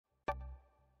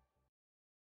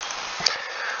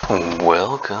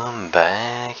Welcome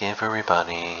back,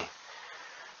 everybody,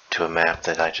 to a map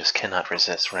that I just cannot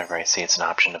resist whenever I see it's an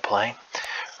option to play.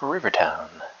 Rivertown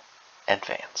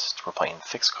Advanced. We're playing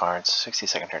fixed cards,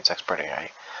 60-second turns, expert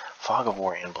AI, Fog of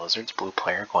War, and Blizzards. Blue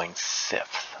player going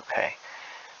 5th. Okay.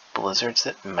 Blizzards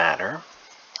that matter.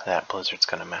 That Blizzard's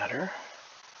gonna matter.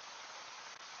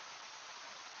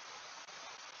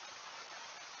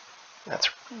 That's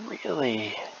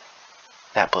really...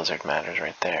 That Blizzard matters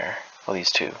right there. Well,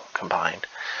 these two combined.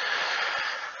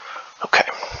 Okay.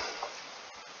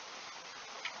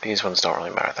 These ones don't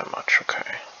really matter that much.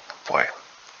 Okay. Boy.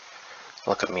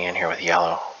 Look at me in here with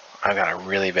yellow. I've got a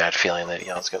really bad feeling that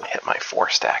yellow's going to hit my 4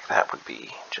 stack. That would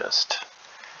be just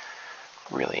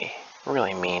really,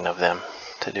 really mean of them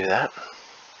to do that.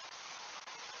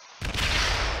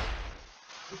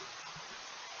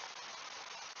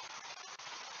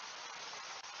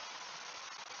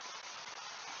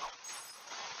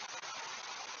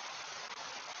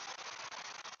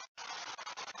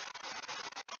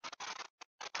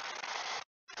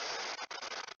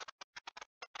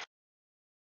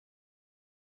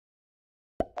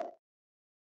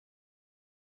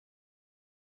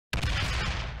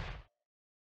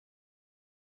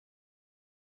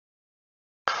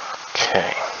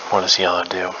 Okay, what does yellow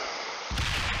do?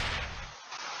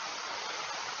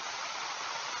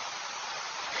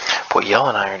 Boy, yellow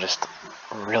and I are just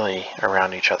really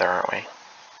around each other, aren't we?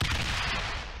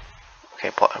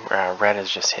 Okay, red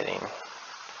is just hitting.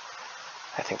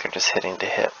 I think they're just hitting to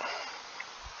hit.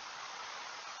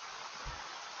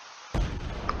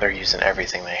 They're using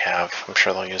everything they have. I'm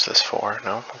sure they'll use this 4.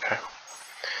 No? Okay.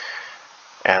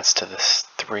 Adds to this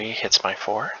 3, hits my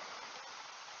 4.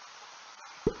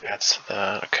 Adds to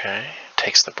the... okay.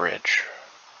 Takes the bridge.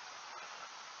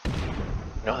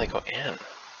 No, they go in.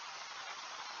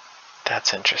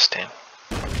 That's interesting.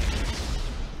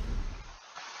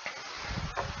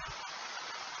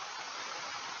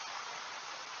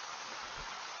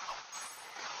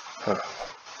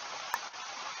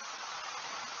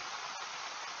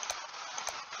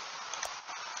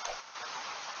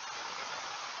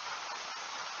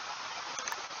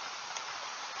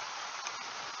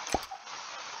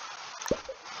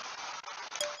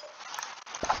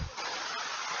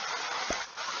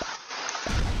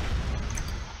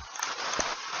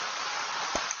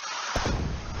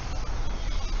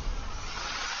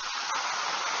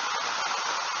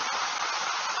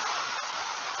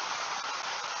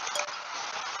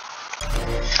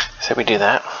 So we do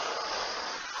that.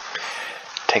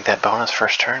 Take that bonus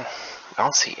first turn. I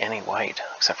don't see any white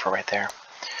except for right there.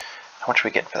 How much are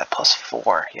we getting for that?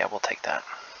 +4. Yeah, we'll take that.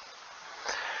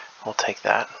 We'll take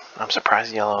that. I'm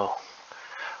surprised yellow...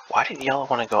 Why did yellow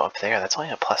want to go up there? That's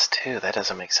only a +2. That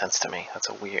doesn't make sense to me. That's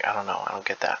a weird... I don't know. I don't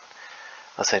get that.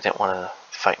 Unless they didn't want to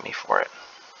fight me for it.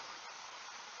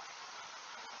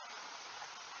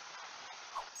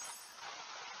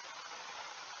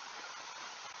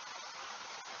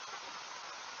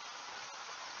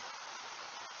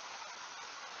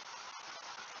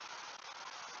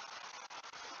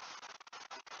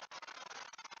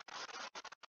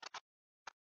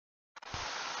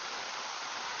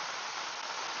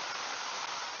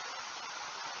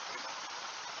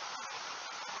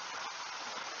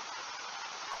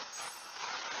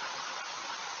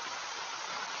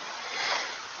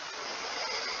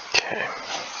 Okay.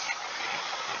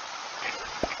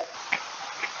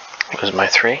 Lose my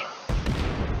 3.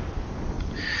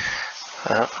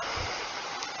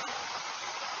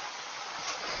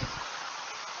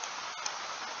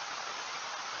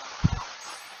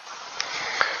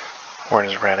 Where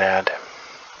does red add?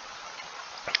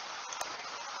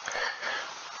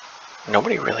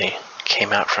 Nobody really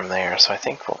came out from there, so I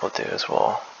think what we'll do is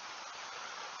I'll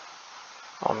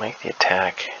make the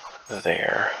attack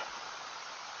there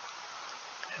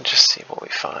and just see what we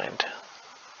find.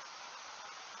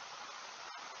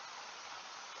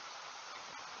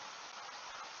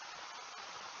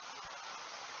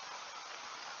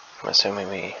 I'm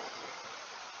assuming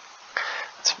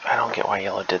I don't get why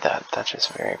yellow did that. That's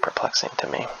just very perplexing to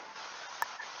me.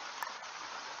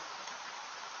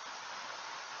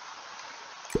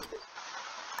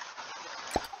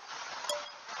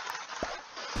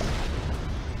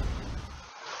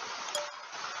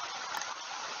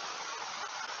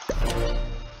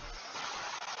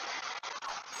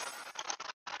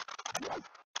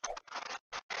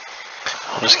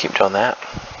 I'll just keep doing that.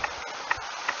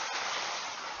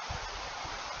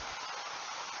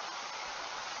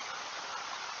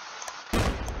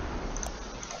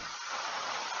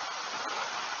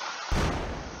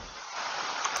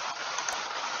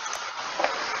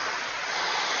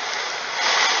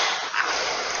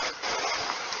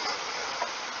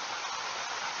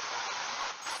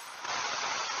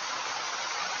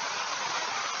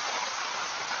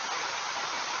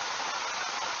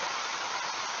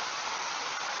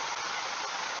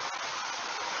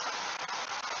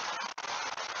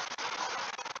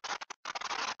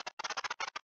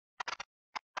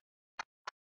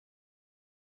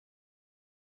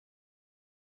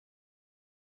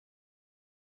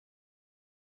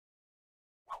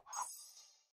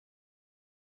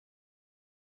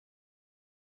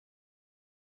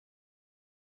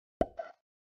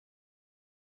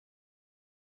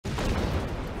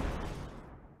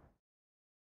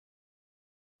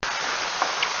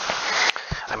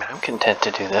 I'm content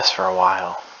to do this for a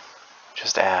while.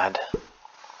 Just add,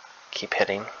 keep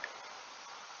hitting.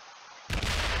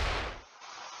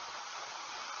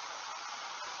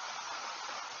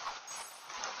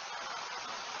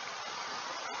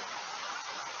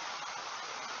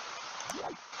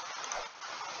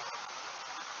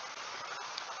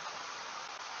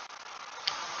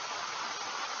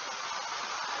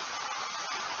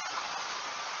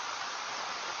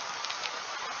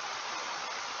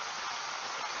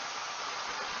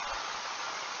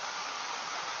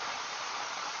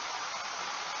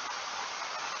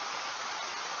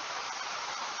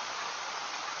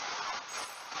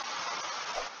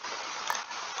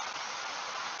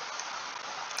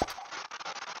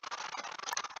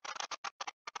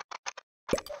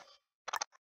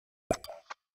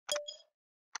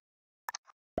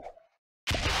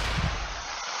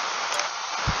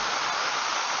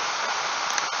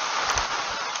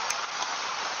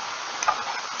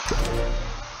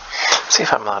 See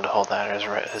if I'm allowed to hold that,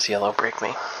 or does yellow break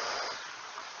me?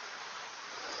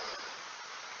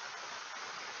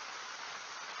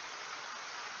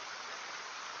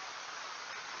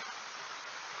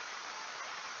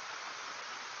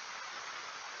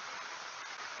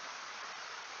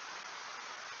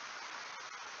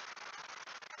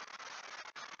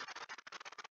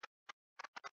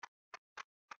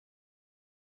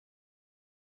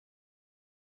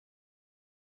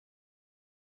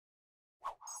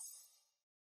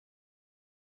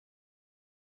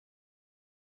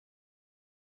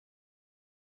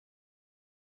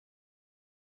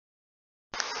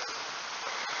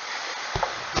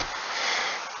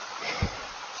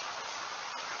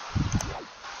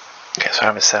 Okay, so I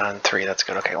have a set on 3, that's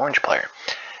good. Okay, orange player,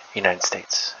 United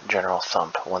States, General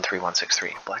Thump,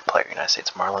 13163. Black player, United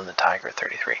States, Marlin the Tiger,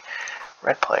 33.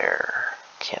 Red player,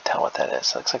 can't tell what that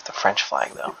is. It looks like the French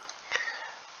flag, though.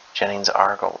 Jennings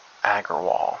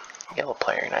Agarwal. Yellow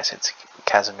player, United States,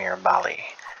 Casimir Bali.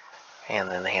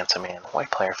 And then the handsome man, white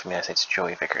player from the United States,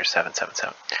 Joey Vickers,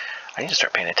 777. I need to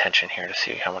start paying attention here to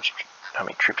see how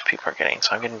many troops people are getting.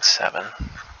 So I'm getting 7.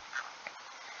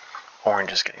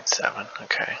 Orange is getting 7,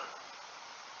 okay.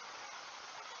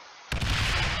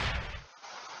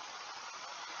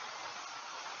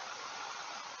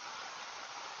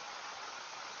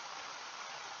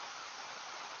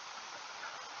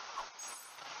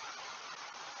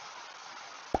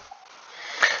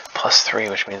 +3,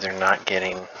 which means they're not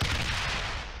getting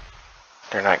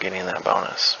that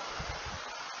bonus.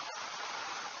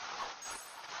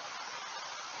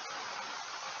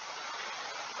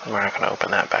 We're not going to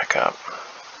open that back up.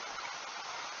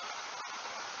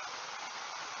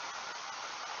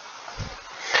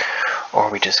 Or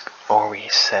we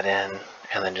set in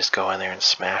and then just go in there and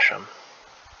smash them.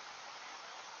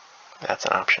 That's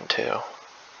an option too.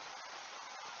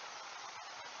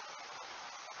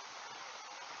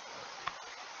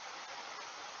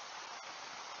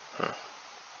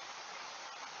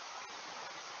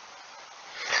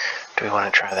 Do we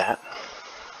want to try that?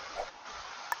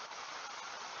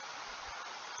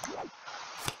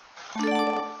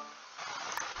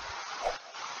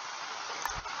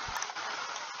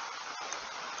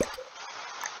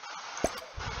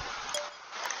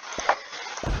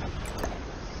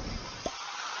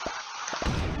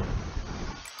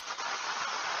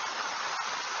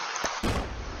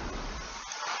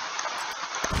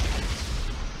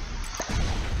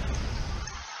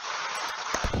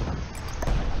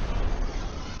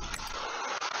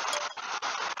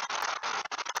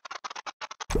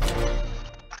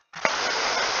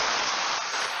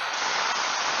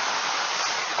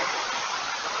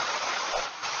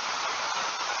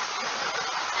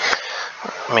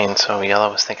 I mean, so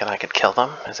yellow was thinking I could kill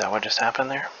them? Is that what just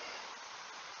happened there?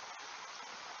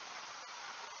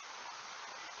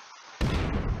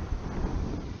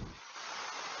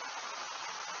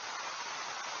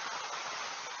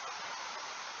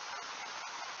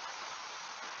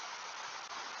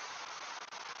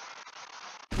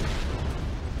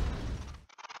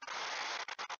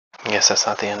 I guess that's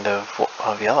not the end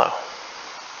of yellow.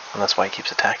 And that's why he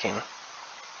keeps attacking.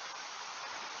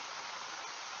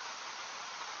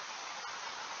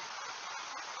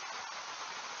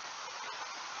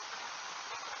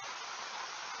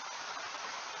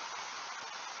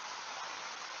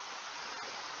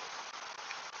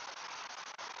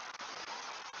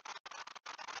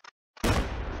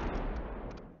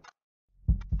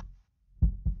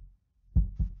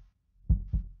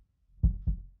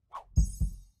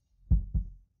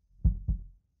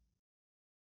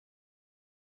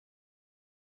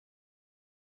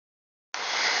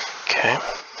 Okay.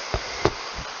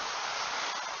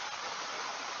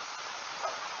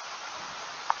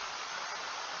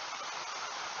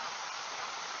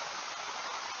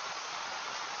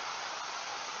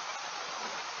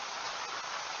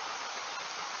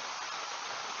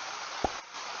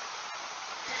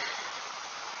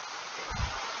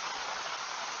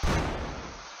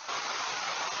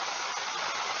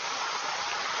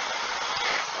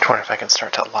 wonder if I can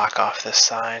start to lock off this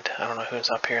side. I don't know who's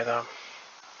up here though.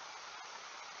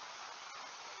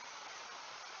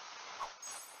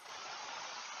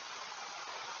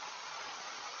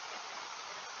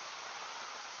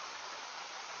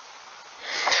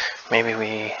 Maybe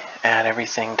we add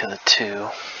everything to the 2,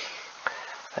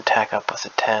 attack up with the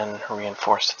 10,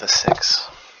 reinforce to the 6.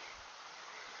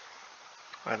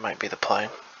 That might be the play.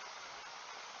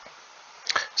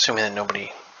 Assuming that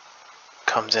nobody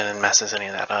comes in and messes any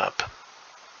of that up.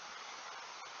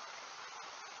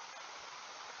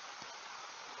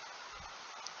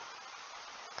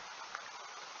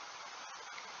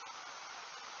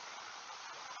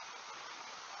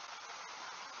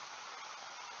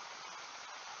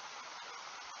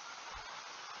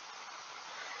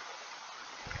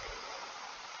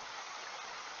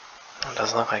 It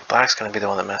doesn't look like black's going to be the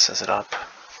one that messes it up.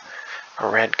 Or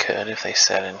red could if they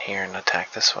set in here and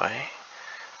attack this way.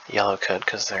 Yellow could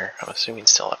because they're, I'm assuming,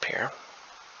 still up here.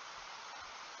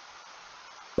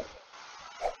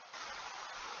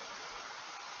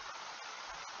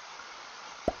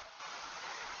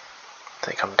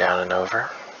 They come down and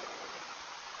over.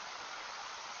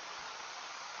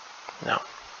 No.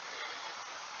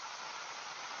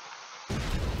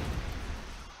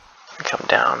 They come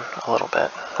down a little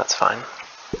bit. That's fine.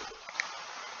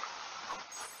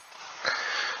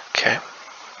 Okay.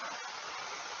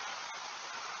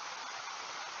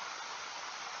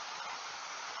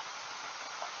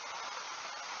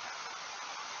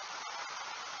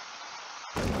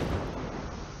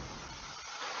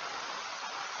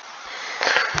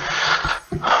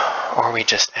 Or we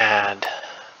just add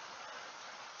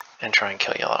and try and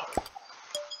kill yellow.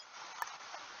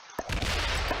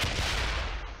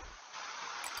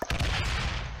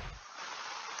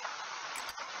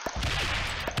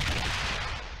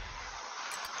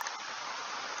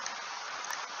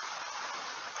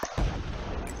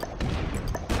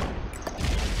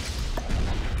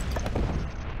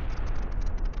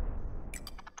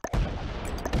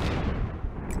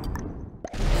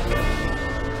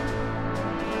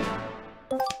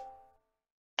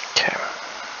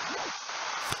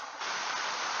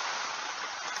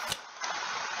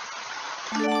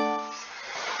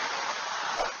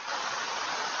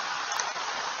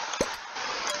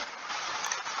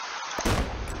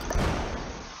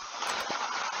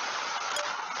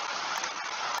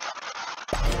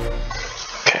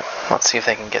 Let's see if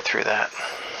they can get through that.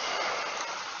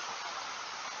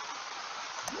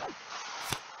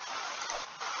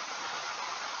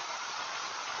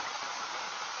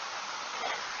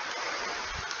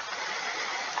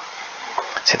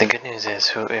 See, the good news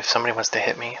is, if somebody wants to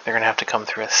hit me, they're going to have to come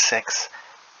through a 6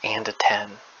 and a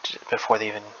 10 before they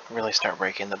even really start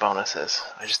breaking the bonuses.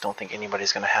 I just don't think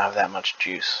anybody's going to have that much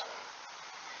juice.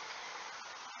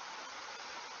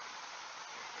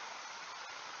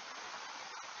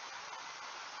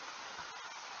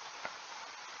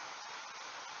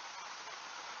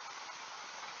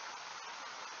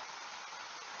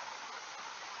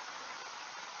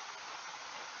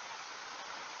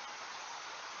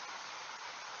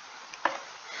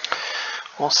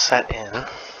 We'll set in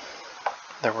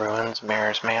the ruins,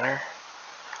 Mayor's Manor.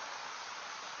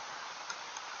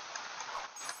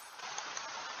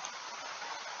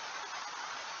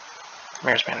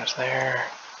 Mayor's Manor's there.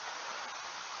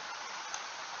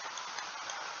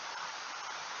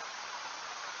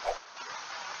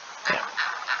 Yeah,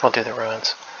 we'll do the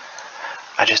ruins.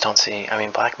 I just don't see, I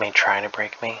mean, black may try to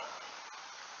break me,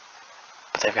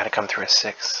 but they've got to come through a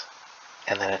 6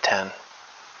 and then a 10.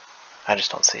 I just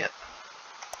don't see it.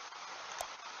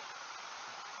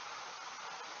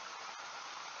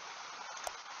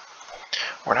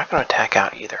 We're not going to attack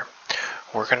out either.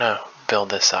 We're going to build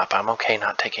this up. I'm okay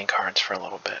not taking cards for a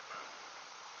little bit.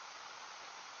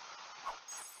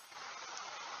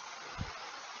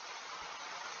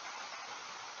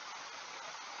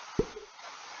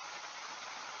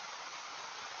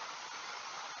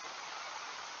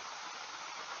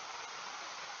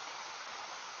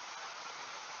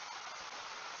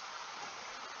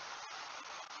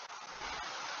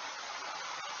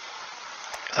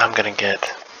 I'm going to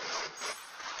get...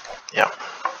 Yeah.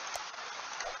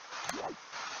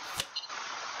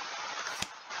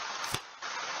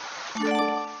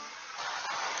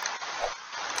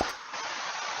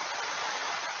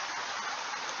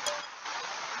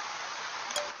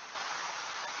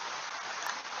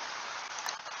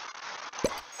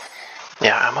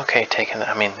 Yeah, I'm okay taking that.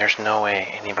 I mean, there's no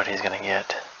way anybody's going to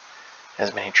get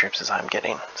as many troops as I'm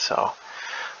getting, so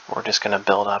we're just going to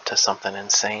build up to something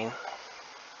insane.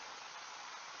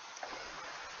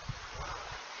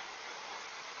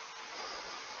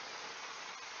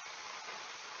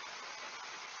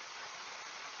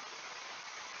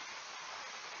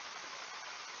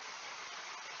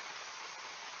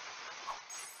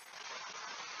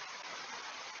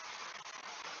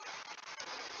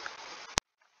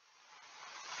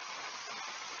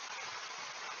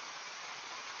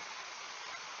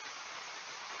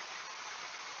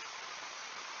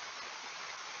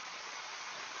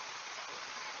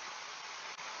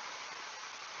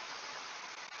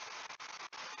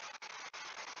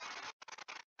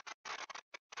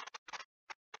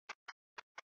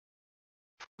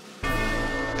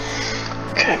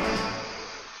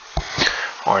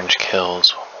 Orange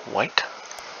kills white.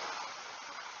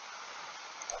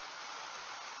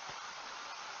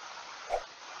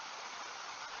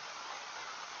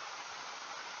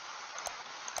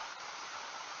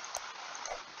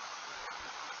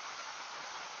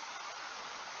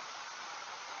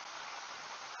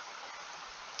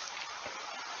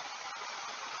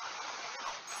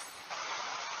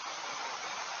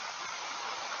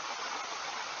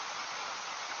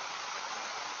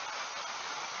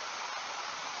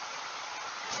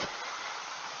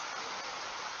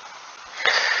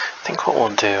 I think what we'll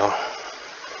do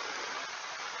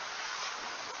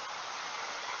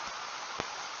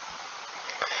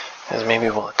is maybe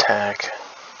we'll attack,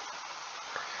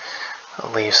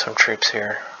 I'll leave some troops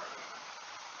here.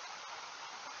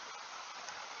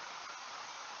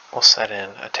 We'll set in,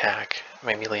 attack,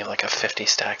 maybe leave like a 50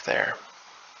 stack there.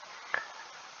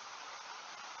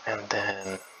 And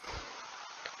then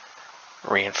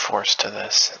reinforce to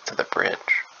this, to the bridge,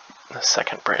 the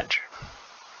second bridge.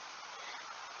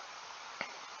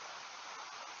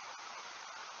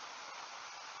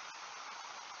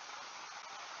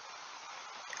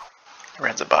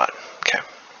 Red's a bot. Okay.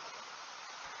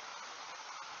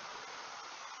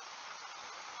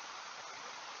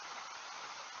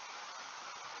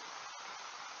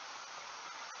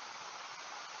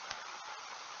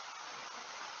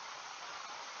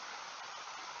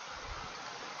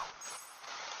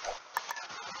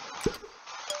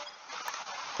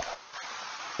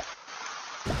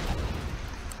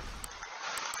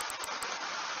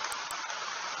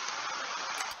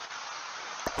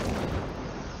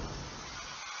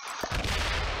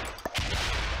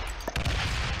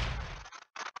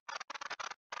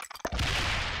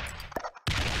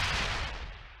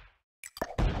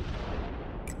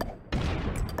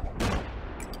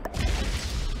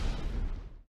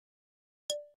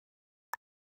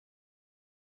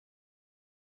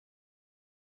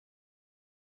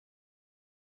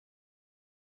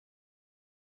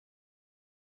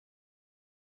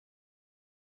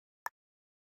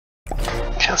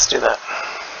 Okay, let's do that.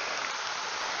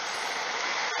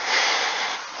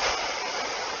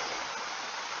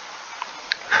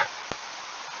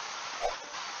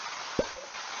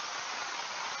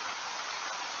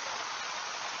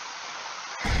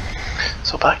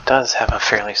 So black does have a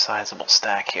fairly sizable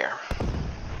stack here.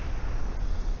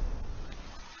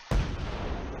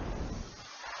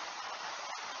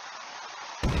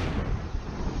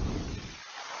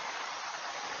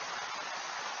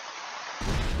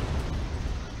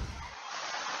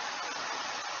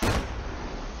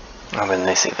 And then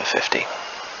they see the 50.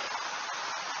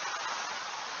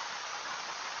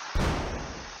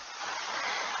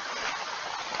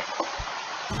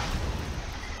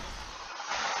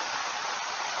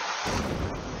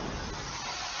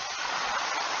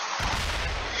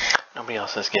 Nobody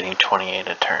else is getting 28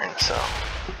 a turn, so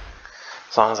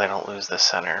as long as I don't lose the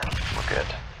center, we're good.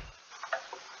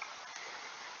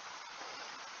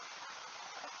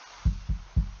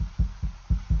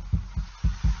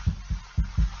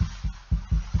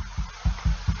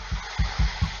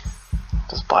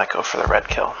 Does black go for the red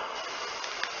kill?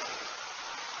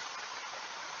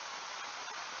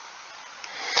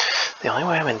 The only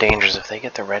way I'm in danger is if they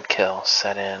get the red kill,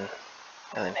 set in,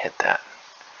 and then hit that.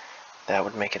 That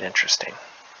would make it interesting.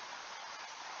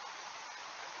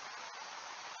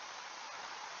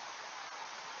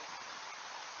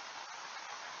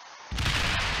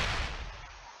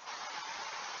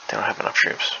 They don't have enough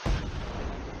troops.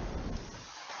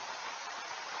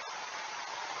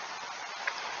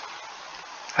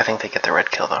 I think they get the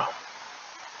red kill though.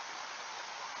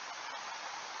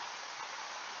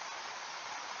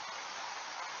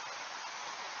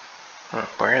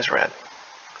 Where is red?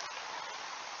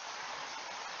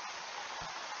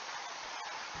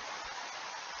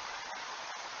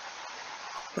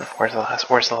 Where's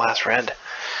the last red?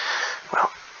 Well,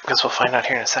 I guess we'll find out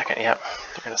here in a second. Yep,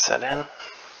 they're gonna set in.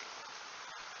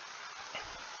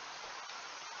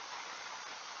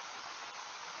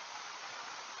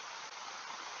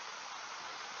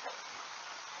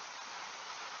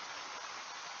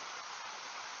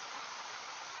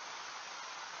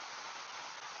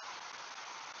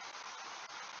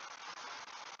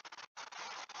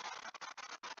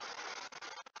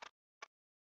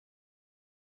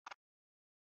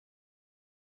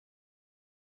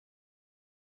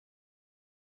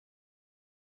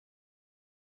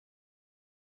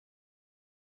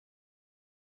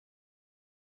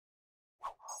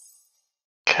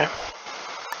 Okay.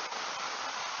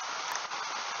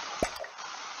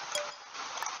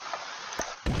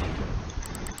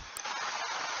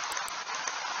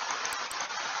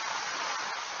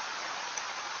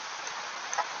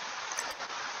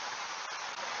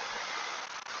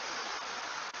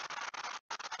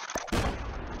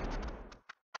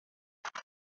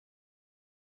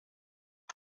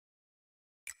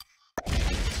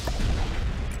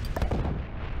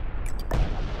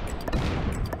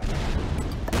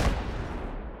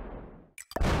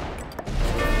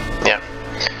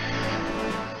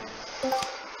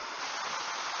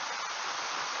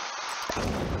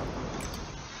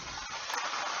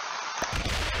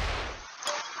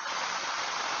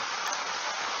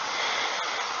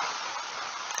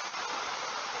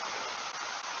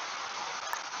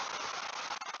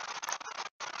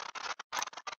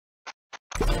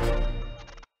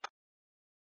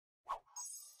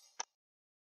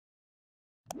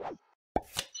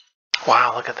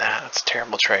 Wow, look at that. That's a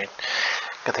terrible trade.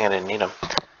 Good thing I didn't need him.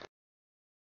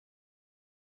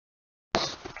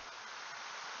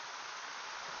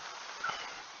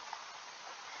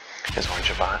 Is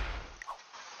orange a bot?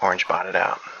 Orange botted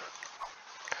out.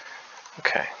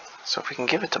 Okay, so if we can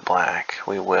give it to black,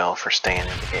 we will for staying in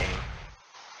the game.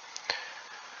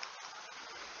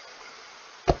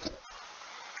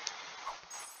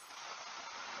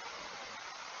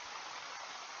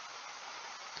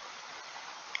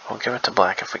 We'll give it to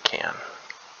black if we can.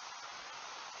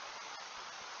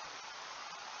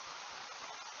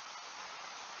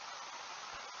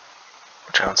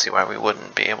 Which I don't see why we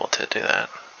wouldn't be able to do that.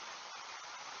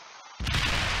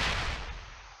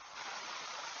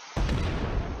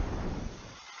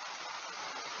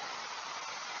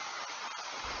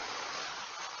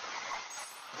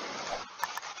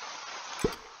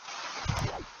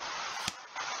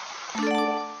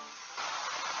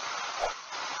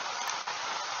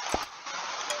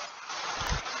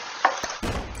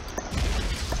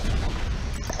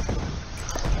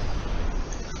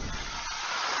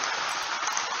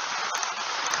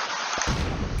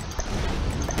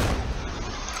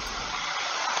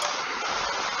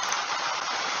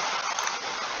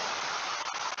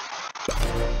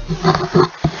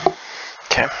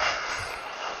 Okay.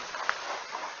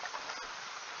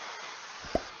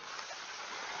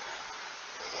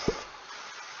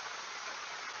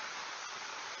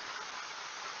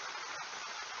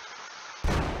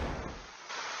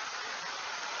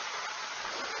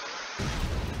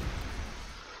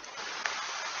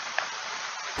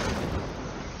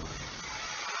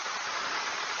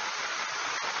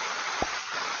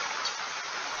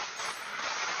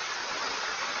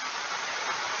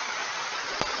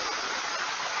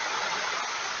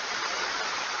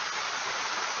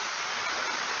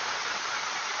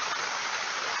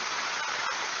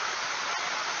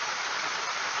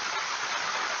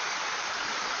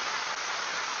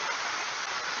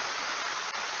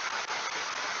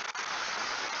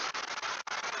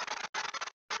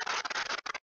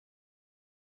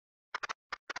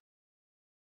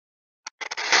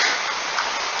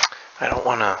 I don't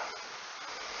want to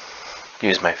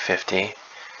use my 50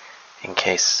 in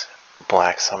case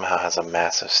black somehow has a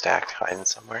massive stack hiding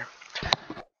somewhere.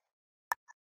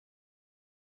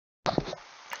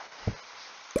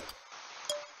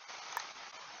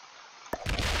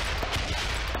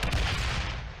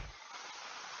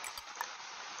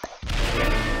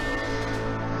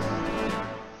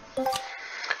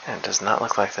 And it does not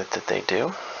look like that they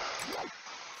do.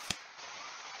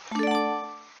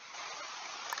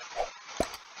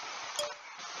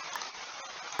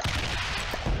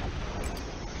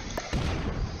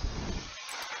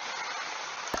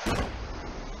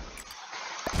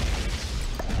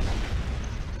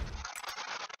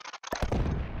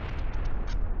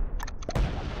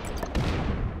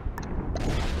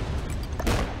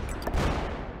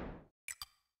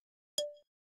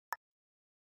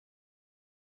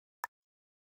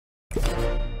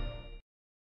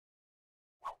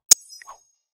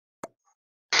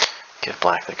 Give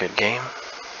black the good game.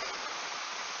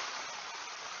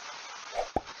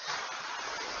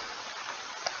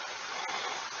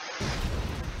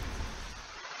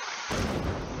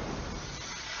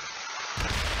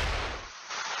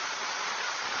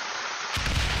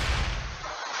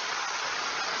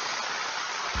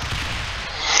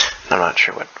 I'm not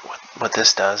sure what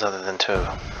this does other than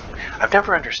to... I've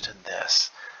never understood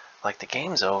this. Like, the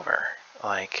game's over.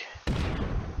 Like,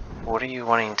 what are you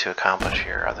wanting to accomplish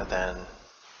here other than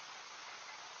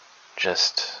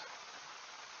just...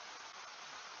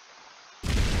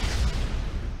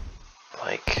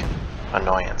 like,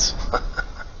 annoyance?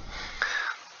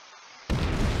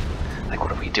 Like,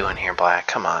 what are we doing here, black?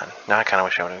 Come on. Now I kind of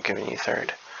wish I would have given you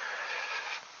third.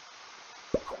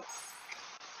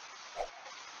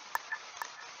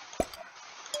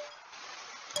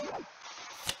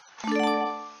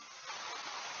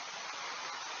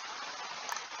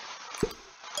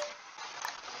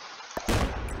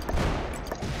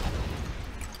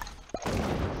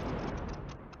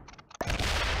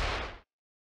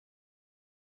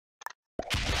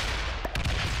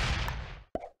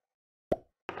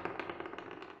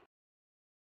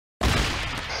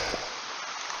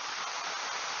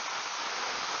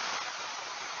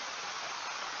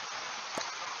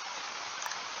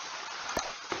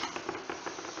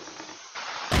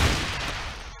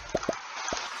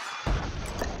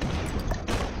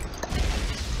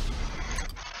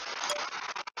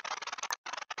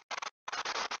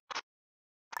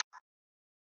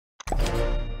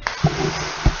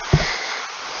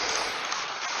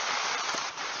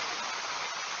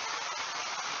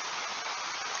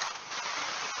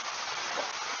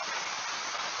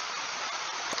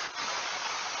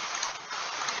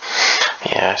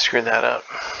 Yeah, I screwed that up.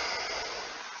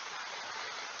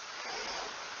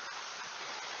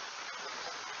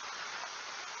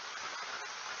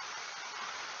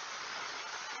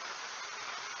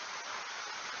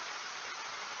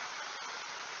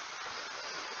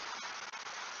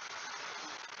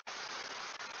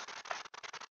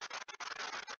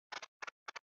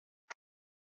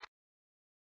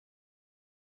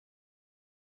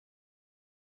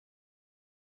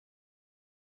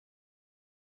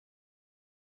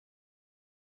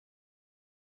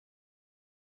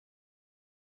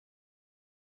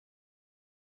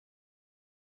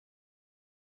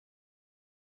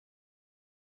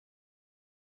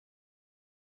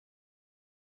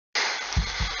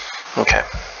 Okay.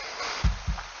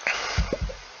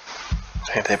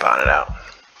 I think they bought it out.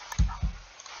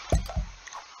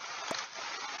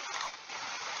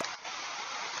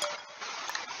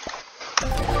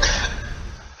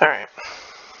 Alright.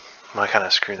 Well, I kind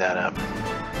of screwed that up.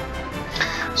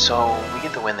 So we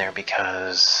get the win there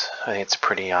because I think it's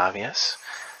pretty obvious.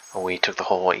 We took the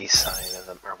whole east side of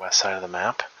the, or west side of the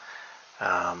map.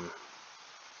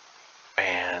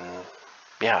 And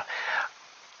yeah,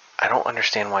 I don't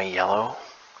understand why yellow,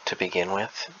 to begin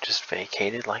with, just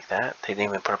vacated like that. They didn't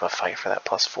even put up a fight for that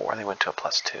 +4. They went to a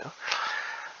 +2.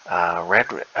 Red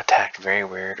attacked very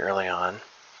weird early on.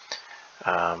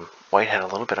 White had a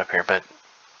little bit up here, but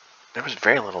there was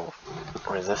very little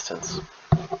resistance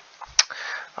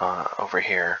over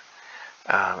here.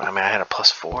 I mean, I had a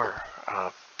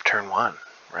 +4 turn 1,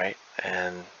 right?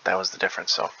 And that was the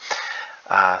difference. So,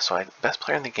 so best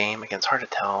player in the game against, hard to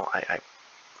tell. I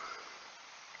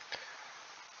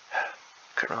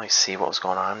couldn't really see what was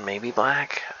going on. Maybe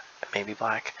black. Maybe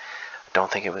black. I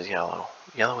don't think it was yellow.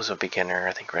 Yellow was a beginner.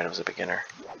 I think red was a beginner.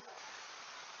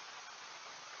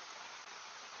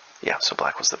 Yeah, so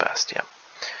black was the best. Yeah.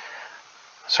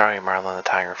 Sorry, Marlon the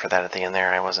Tiger, for that at the end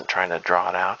there. I wasn't trying to draw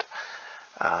it out.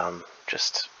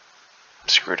 Just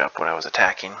screwed up when I was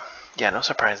attacking. Yeah, no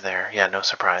surprise there. Yeah, no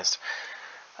surprise.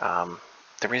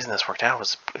 The reason this worked out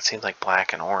was it seemed like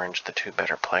black and orange, the two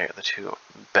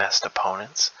best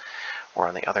opponents, were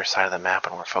on the other side of the map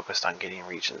and were focused on getting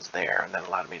regions there, and that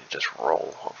allowed me to just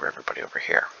roll over everybody over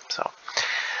here. So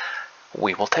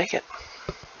we will take it.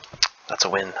 That's a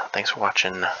win. Thanks for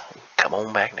watching. Come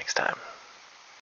on back next time.